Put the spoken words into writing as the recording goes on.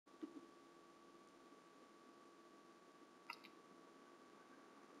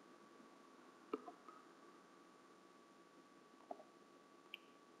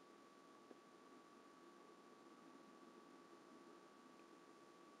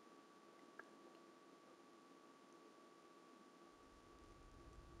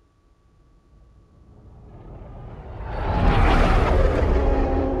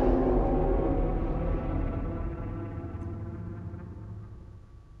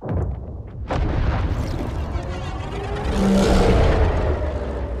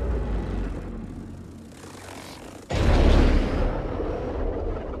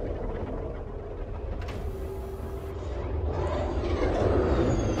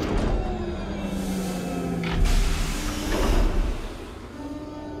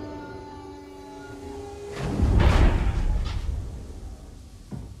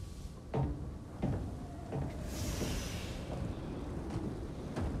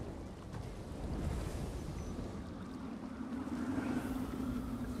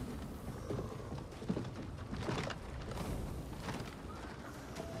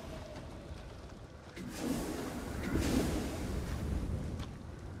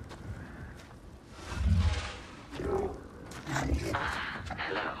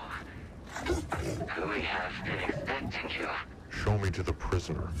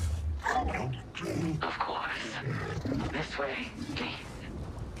prisoner. Of course. This way, please.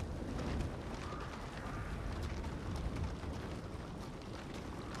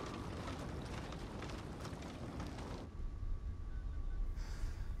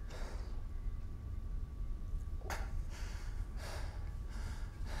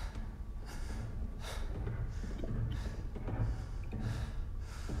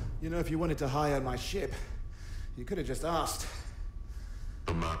 You know, if you wanted to hire my ship, you could have just asked.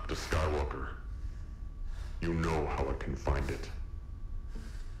 The map to Skywalker. You know how I can find it.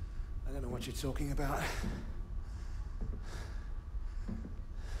 I don't know what you're talking about.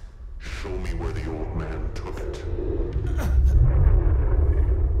 Show me where the old man took it.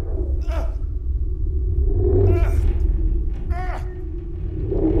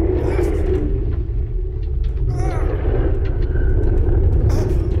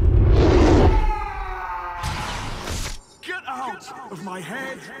 Get out of my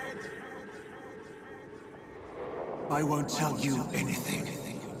head! I won't tell you anything.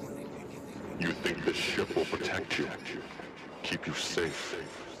 You think this ship will protect you? Keep you safe?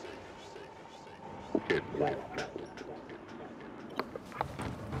 It won't.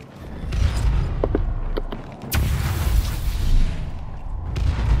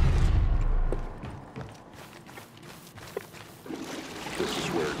 This is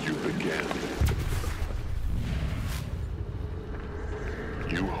where you began.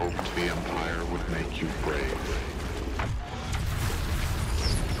 You hoped the Empire would make you brave.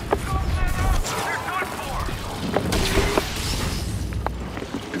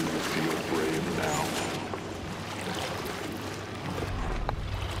 Do you feel brave now?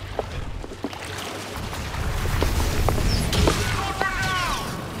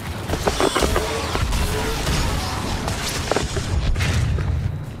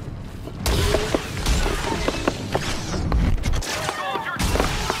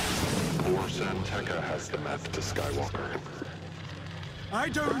 Has the map to Skywalker. I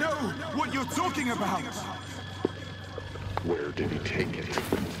don't know what you're talking about! Where did he take it?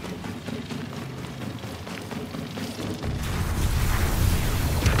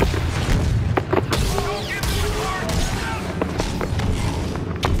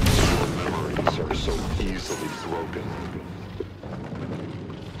 Your memories are so easily broken.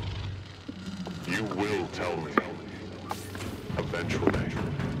 You will tell me. Eventually.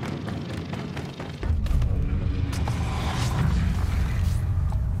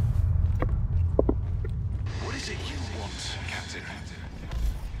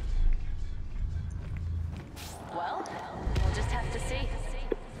 Well, we'll just have to see.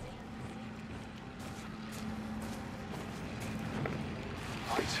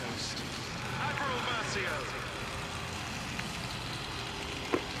 I toast Admiral Mercio.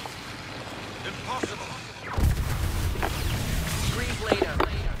 Impossible. Breathe later.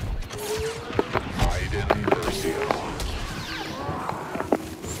 Iden Mercio.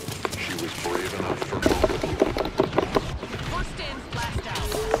 She was brave enough for both of you. First in, last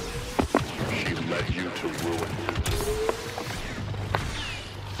out. She led you to ruin.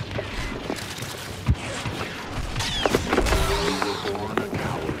 You were born a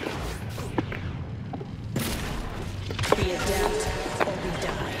coward. We adapt or we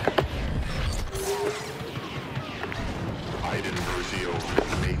die. Iden Mercio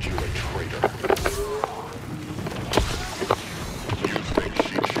made you a traitor. You think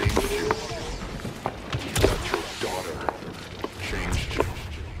she changed you? That your daughter changed you.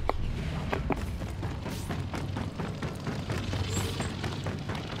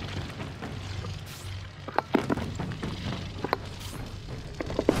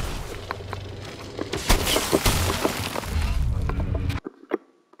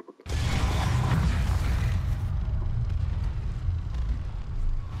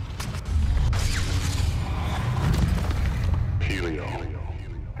 Pillio.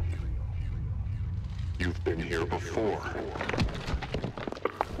 You've been here before.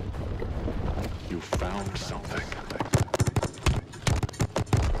 You found something.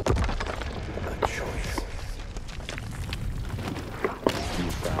 A choice. You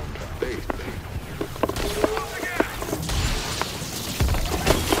found faith.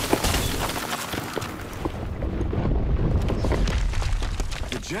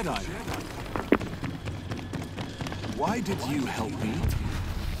 The Jedi. Why did you help me?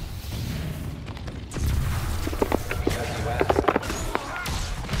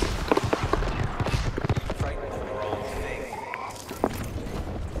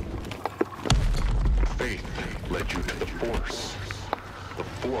 Faith led you to the Force. The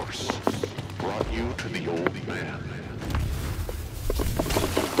Force brought you to the old man.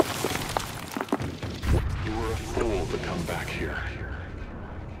 You were a fool to come back here.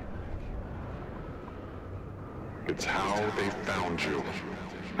 It's how they found you.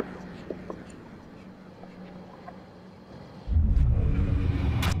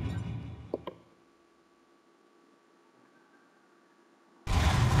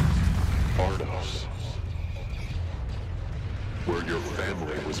 Ardos. Where your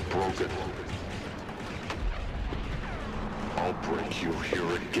family was broken. I'll break you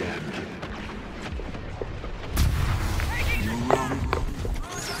here again. You wrong.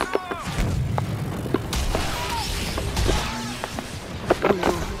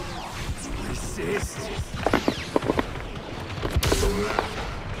 Resist.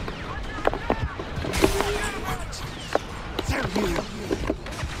 Tell you.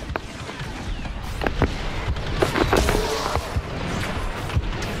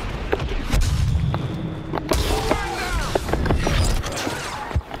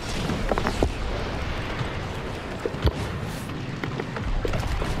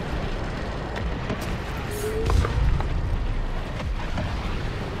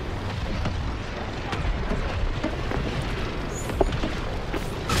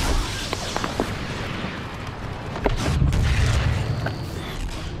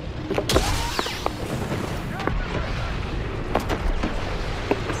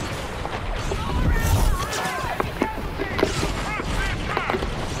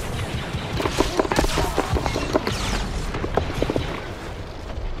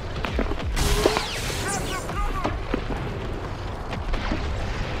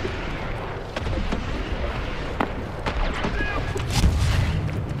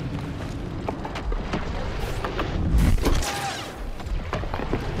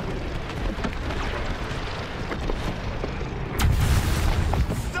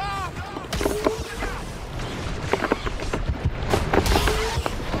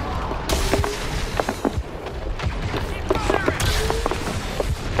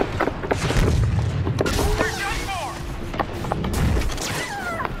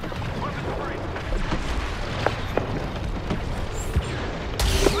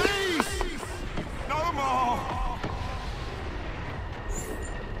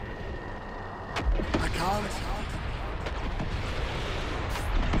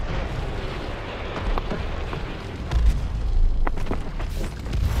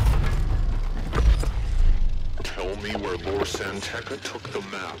 Tell me where Lord Santeca took the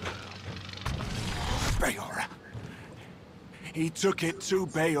map. Bayora. He took it to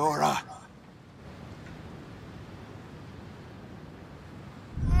Bayora.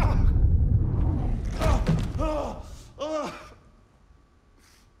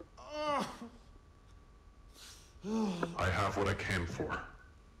 I have what I came for.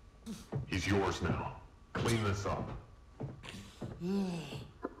 He's yours now. Clean this up.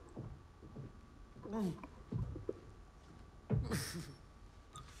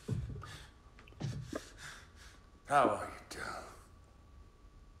 How are you, Del?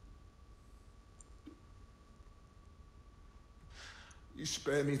 You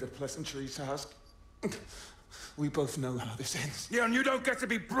spare me the pleasantry task. We both know how this ends. Yeah, and you don't get to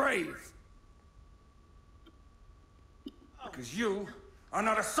be brave. Because you are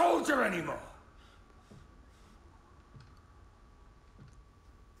not a soldier anymore.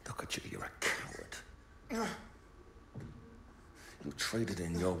 Look at you, you're a coward. You traded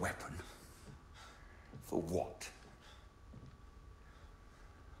in your weapon. For what?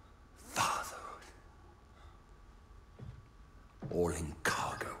 Fatherhood. All in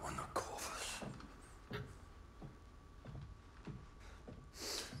cargo on the Corvus.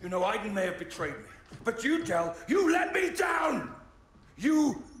 You know, Aiden may have betrayed me. But you, Del, you let me down!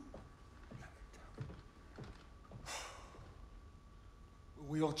 You...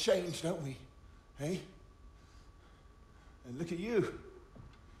 We all change, don't we? Hey? And look at you.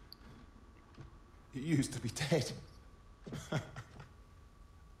 You used to be dead.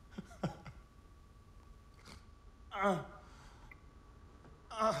 Well,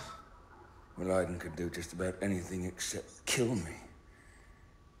 Aiden could do just about anything except kill me.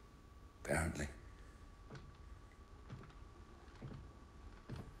 Apparently.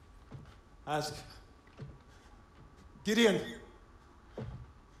 Ask Gideon.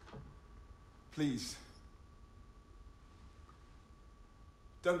 Please.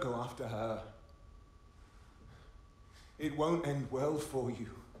 Don't go after her. It won't end well for you.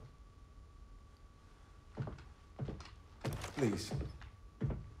 Please.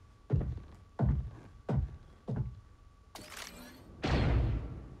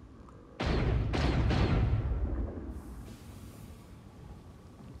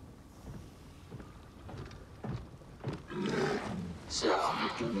 So,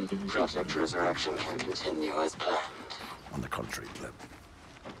 Project Resurrection can continue as planned. On the contrary, Gleb.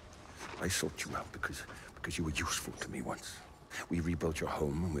 I sought you out because Because you were useful to me once. We rebuilt your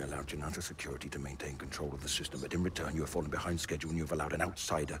home and we allowed Janata Security to maintain control of the system, but in return you have fallen behind schedule and you have allowed an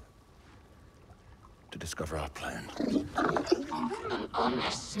outsider to discover our plan. An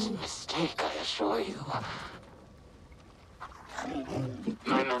honest mistake, I assure you.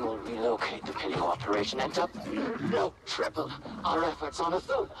 My men will relocate the Pillio operation and triple our efforts on a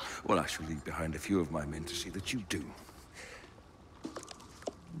third. Well, I shall leave behind a few of my men to see that you do.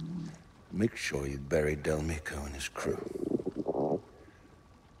 Make sure you bury Del Mico and his crew.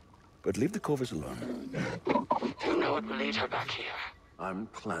 But leave the Corvus alone. You know it will lead her back here. I'm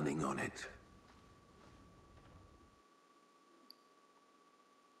planning on it.